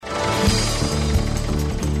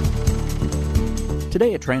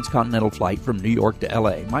Today, a transcontinental flight from New York to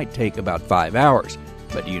L.A. might take about 5 hours.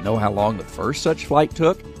 But do you know how long the first such flight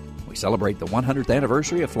took? We celebrate the 100th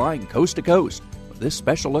anniversary of flying coast to coast with this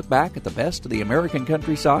special look back at the best of the American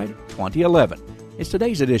countryside 2011. It's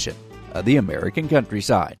today's edition of the American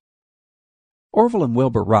Countryside. Orville and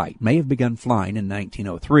Wilbur Wright may have begun flying in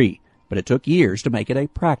 1903, but it took years to make it a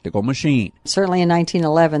practical machine. Certainly in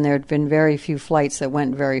 1911, there had been very few flights that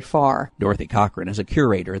went very far. Dorothy Cochran is a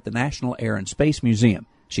curator at the National Air and Space Museum.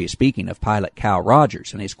 She is speaking of pilot Cal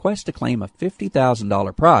Rogers and his quest to claim a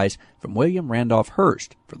 $50,000 prize from William Randolph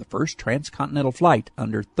Hearst for the first transcontinental flight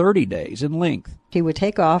under 30 days in length. He would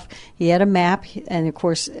take off. He had a map, and of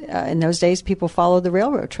course, in those days, people followed the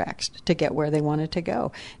railroad tracks to get where they wanted to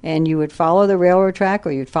go. And you would follow the railroad track,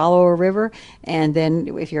 or you'd follow a river, and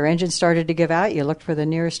then if your engine started to give out, you looked for the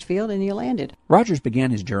nearest field and you landed. Rogers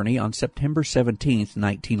began his journey on September 17,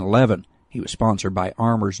 1911. He was sponsored by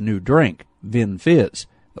Armour's new drink, Vin Fizz.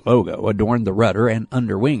 The logo adorned the rudder and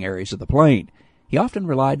underwing areas of the plane. He often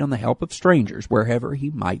relied on the help of strangers wherever he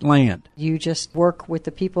might land. You just work with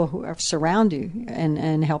the people who surround you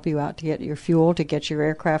and help you out to get your fuel, to get your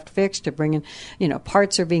aircraft fixed, to bring in,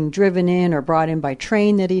 parts are being driven in or brought in by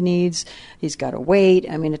train that he needs. He's got to wait.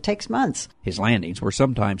 It takes months. His landings were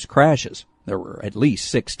sometimes crashes. There were at least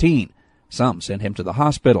 16. Some sent him to the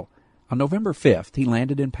hospital. On November 5th, he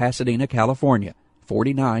landed in Pasadena, California,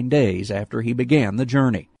 49 days after he began the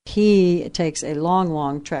journey. He takes a long,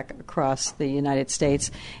 long trek across the United States,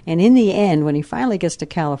 and in the end, when he finally gets to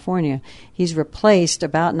California, he's replaced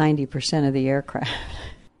about 90% of the aircraft.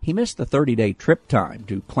 He missed the 30-day trip time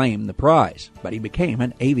to claim the prize, but he became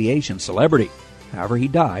an aviation celebrity. However, he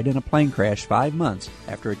died in a plane crash 5 months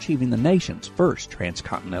after achieving the nation's first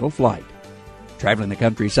transcontinental flight. Traveling the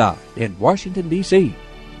countryside in Washington, D.C.,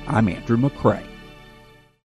 I'm Andrew McCrae.